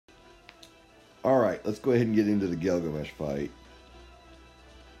Alright, let's go ahead and get into the Gilgamesh fight.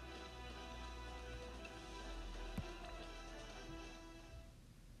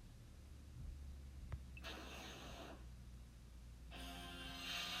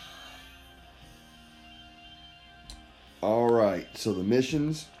 Alright, so the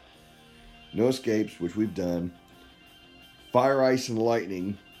missions, no escapes, which we've done. Fire, ice, and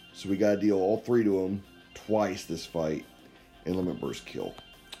lightning, so we gotta deal all three to them twice this fight. And limit burst kill.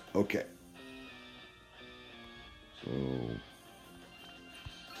 Okay. So,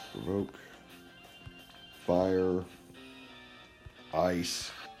 provoke, fire,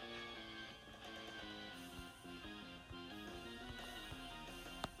 ice.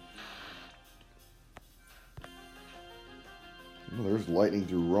 Well, there's lightning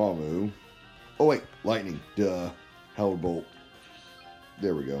through Ramu. Oh wait, lightning. Duh. Howard Bolt.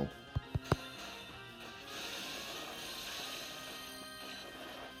 There we go.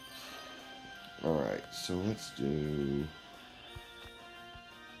 Alright, so let's do...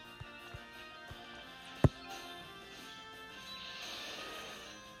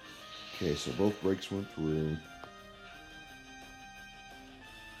 Okay, so both breaks went through.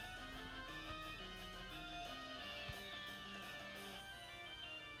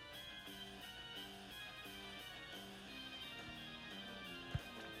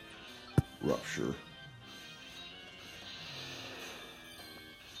 Rupture.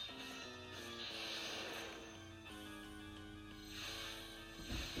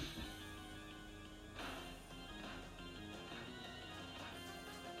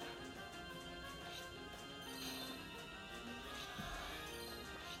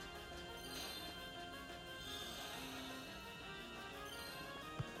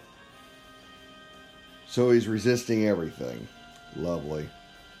 So he's resisting everything. Lovely.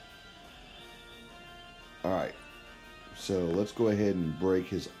 Alright. So let's go ahead and break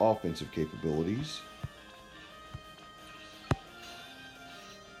his offensive capabilities.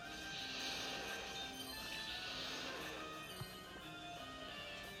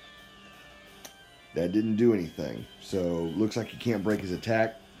 That didn't do anything. So looks like he can't break his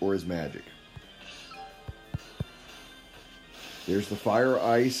attack or his magic. There's the fire,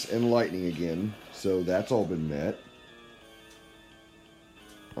 ice, and lightning again. So that's all been met.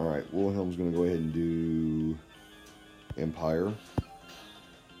 Alright, Wilhelm's going to go ahead and do Empire.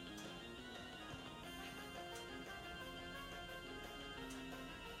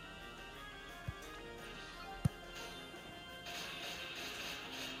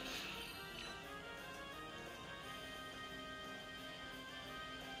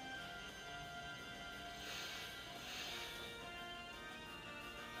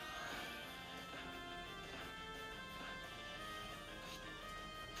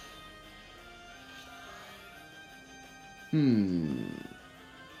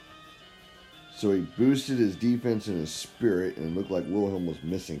 So he boosted his defense and his spirit, and it looked like Wilhelm was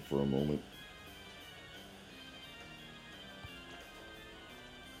missing for a moment.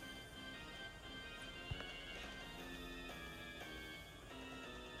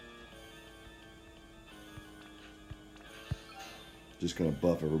 Just gonna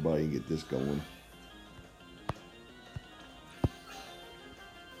buff everybody and get this going.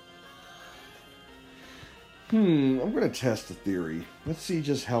 I'm going to test the theory. Let's see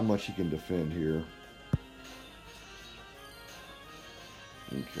just how much he can defend here.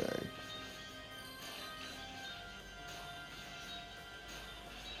 Okay.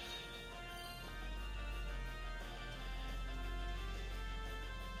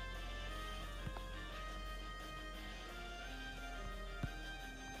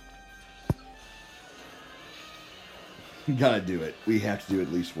 Gotta do it. We have to do it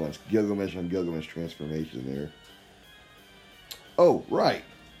at least once. Gilgamesh on Gilgamesh transformation there. Oh, right.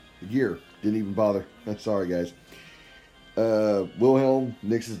 The gear. Didn't even bother. I'm sorry, guys. Wilhelm,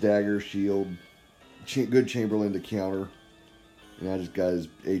 Nyx's dagger, shield. Good Chamberlain to counter. And I just got his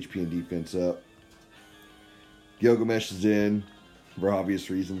HP and defense up. Gilgamesh is in for obvious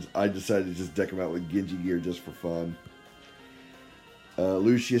reasons. I decided to just deck him out with Genji gear just for fun.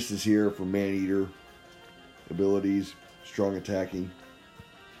 Lucius is here for Man-Eater abilities. Strong attacking.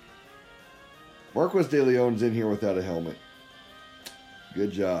 Marquis de Leon's in here without a helmet.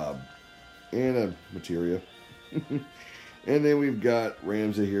 Good job. And a materia. And then we've got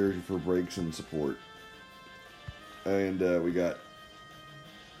Ramsey here for breaks and support. And we got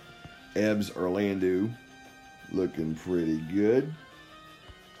Ebbs Orlando looking pretty good.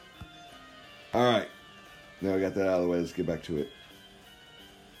 Alright. Now we got that out of the way. Let's get back to it.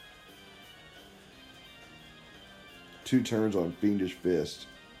 2 turns on Fiendish Fist.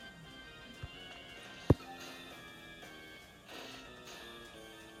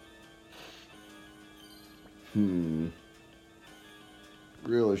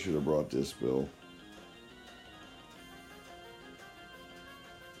 Really should have brought this, Bill.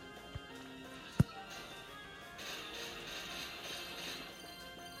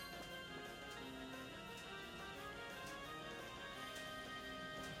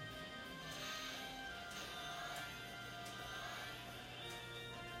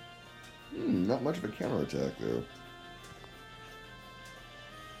 Not much of a counterattack, though.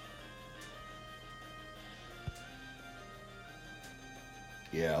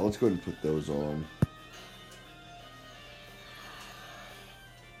 Yeah, let's go ahead and put those on.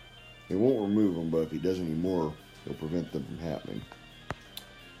 It won't remove them, but if he does any more, it'll prevent them from happening.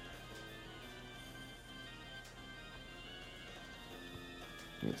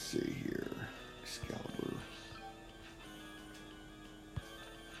 Let's see here. Excalibur.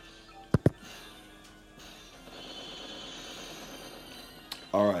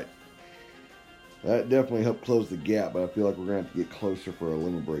 Alright. That definitely helped close the gap, but I feel like we're going to have to get closer for a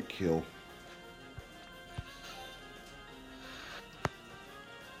limit break kill.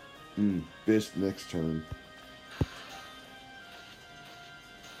 Fist next turn.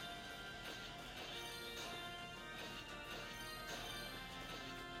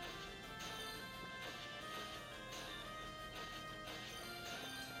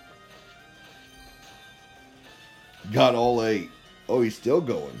 Got all 8. Oh, he's still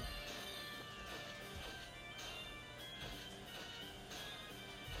going.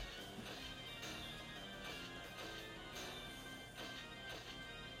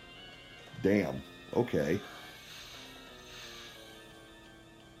 Damn. Okay.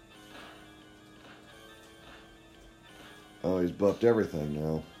 Oh, he's buffed everything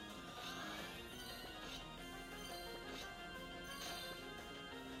now.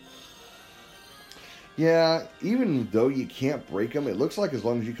 Yeah, even though you can't break him, it looks like as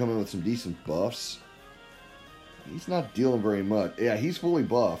long as you come in with some decent buffs, he's not dealing very much. Yeah, he's fully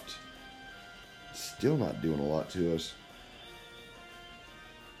buffed. Still not doing a lot to us.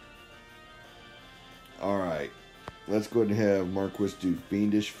 Alright, let's go ahead and have Marquis do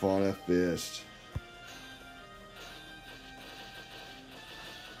Fiendish Fauna Fist.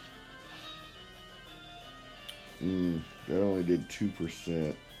 That only did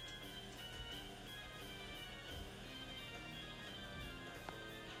 2%.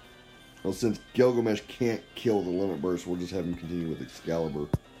 Well, since Gilgamesh can't kill the Limit Burst, we'll just have him continue with Excalibur.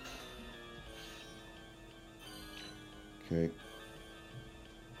 Okay.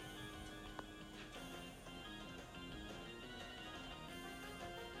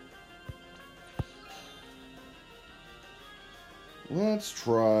 Let's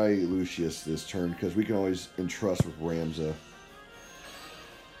try Lucius this turn, because we can always entrust with Ramza.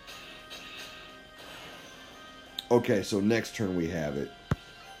 Okay, so next turn we have it.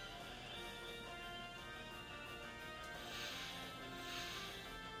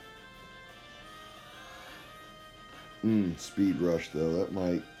 Speed Rush, though. That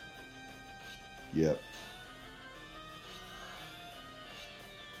might... Yep.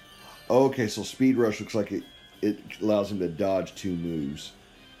 Okay, so Speed Rush looks like it allows him to dodge 2 moves.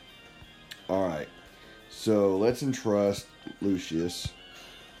 Alright. So let's entrust Lucius.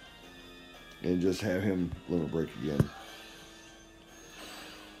 And just have him limit break again.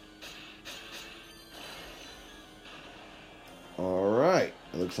 Alright.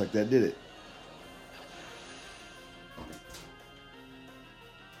 It looks like that did it.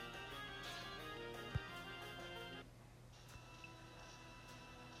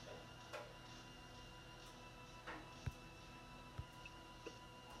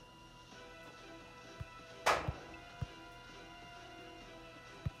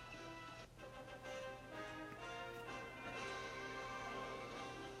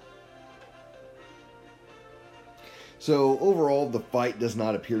 So overall, the fight does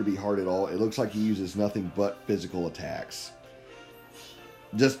not appear to be hard at all. It looks like he uses nothing but physical attacks.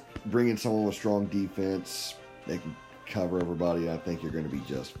 Just bring in someone with strong defense. They can cover everybody, and I think you're going to be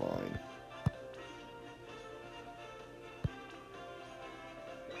just fine.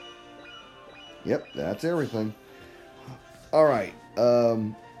 Yep, that's everything. All right.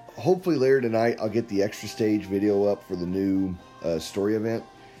 Hopefully later tonight, I'll get the extra stage video up for the new story event.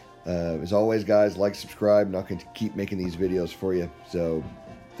 As always, guys, like, subscribe, and I'll keep making these videos for you. So,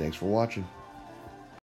 thanks for watching.